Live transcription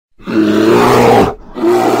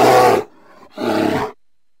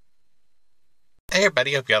Hey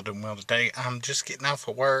everybody, hope y'all doing well today. I'm just getting off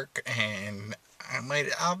of work and I made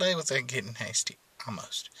it all day without getting hasty.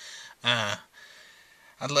 Almost. I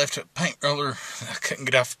left a paint roller. I couldn't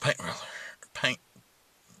get off the paint roller. Paint.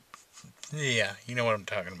 Yeah, you know what I'm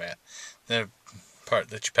talking about. The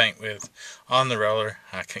part that you paint with on the roller.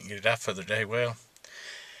 I couldn't get it off the other day. Well,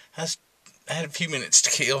 I had a few minutes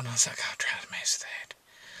to kill and I was like, I'll try to mess with that.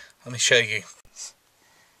 Let me show you.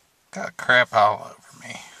 Got crap all over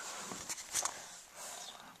me.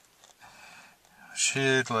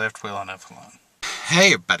 Should have left well enough alone.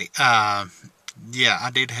 Hey everybody, yeah,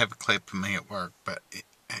 I did have a clip of me at work, but it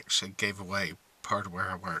actually gave away part of where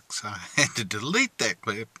I work, so I had to delete that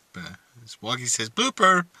clip. As Woggy says,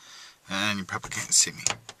 blooper, and you probably can't see me.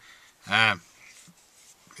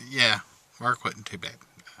 Yeah, work wasn't too bad.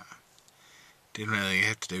 Didn't really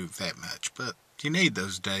have to do that much, but you need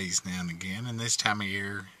those days now and again, and this time of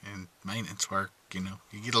year in maintenance work, you know,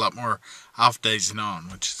 you get a lot more off days than on,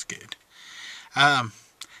 which is good.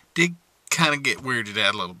 Did kind of get weirded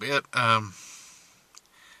out a little bit. Found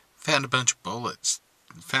a bunch of bullets.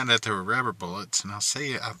 Found out they were rubber bullets, and I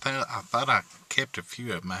thought I kept a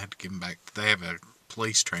few of them. I had to give them back. They have a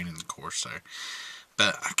police training course there,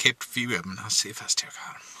 but I kept a few of them, and I'll see if I still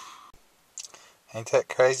got them. Ain't that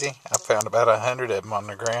crazy? I found about 100 of them on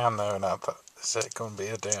the ground though, and I thought, is that going to be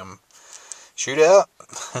a damn shootout?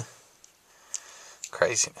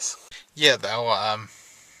 Craziness. Yeah, though.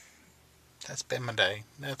 That's been my day.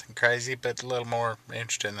 Nothing crazy, but a little more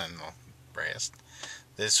interesting than the rest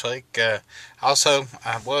this week. Also,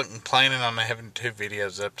 I wasn't planning on having 2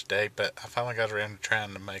 videos up today, but I finally got around to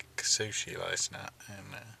trying to make sushi last night.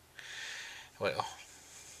 And, well,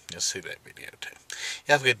 you'll see that video too.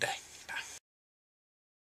 You have a good day.